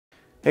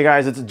Hey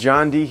guys, it's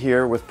John D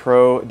here with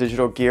Pro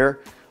Digital Gear.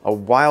 A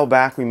while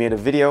back we made a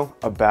video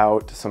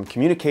about some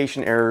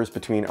communication errors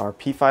between our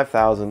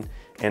P5000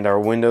 and our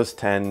Windows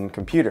 10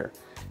 computer.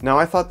 Now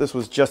I thought this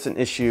was just an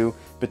issue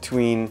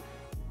between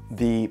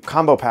the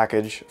combo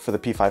package for the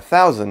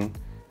P5000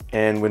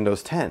 and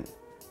Windows 10.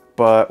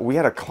 But we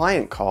had a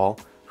client call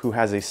who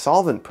has a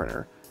solvent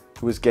printer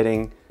who was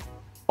getting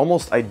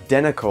almost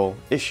identical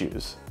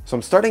issues. So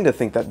I'm starting to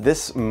think that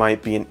this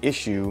might be an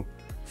issue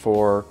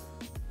for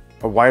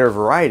a wider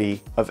variety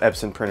of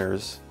Epson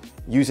printers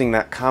using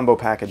that combo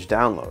package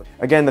download.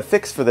 Again, the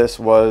fix for this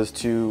was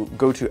to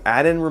go to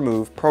add and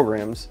remove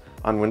programs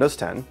on Windows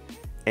 10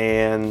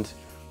 and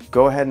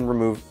go ahead and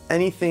remove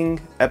anything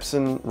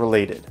Epson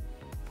related.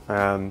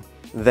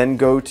 Then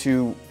go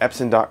to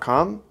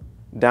Epson.com,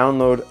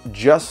 download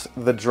just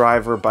the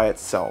driver by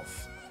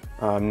itself,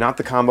 not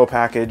the combo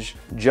package,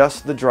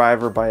 just the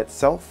driver by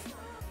itself,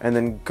 and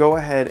then go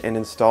ahead and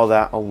install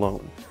that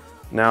alone.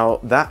 Now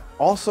that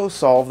also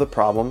solved the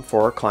problem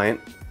for our client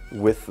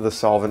with the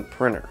solvent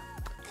printer.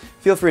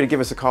 Feel free to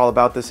give us a call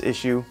about this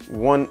issue,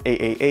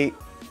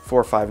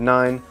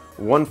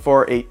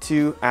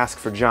 1-888-459-1482, ask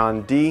for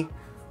John D.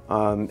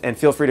 And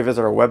feel free to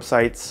visit our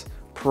websites,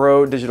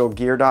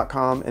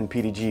 prodigitalgear.com and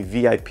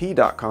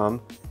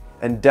pdgvip.com,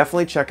 and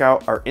definitely check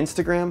out our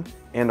Instagram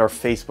and our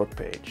Facebook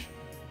page.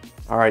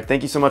 All right,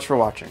 thank you so much for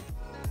watching.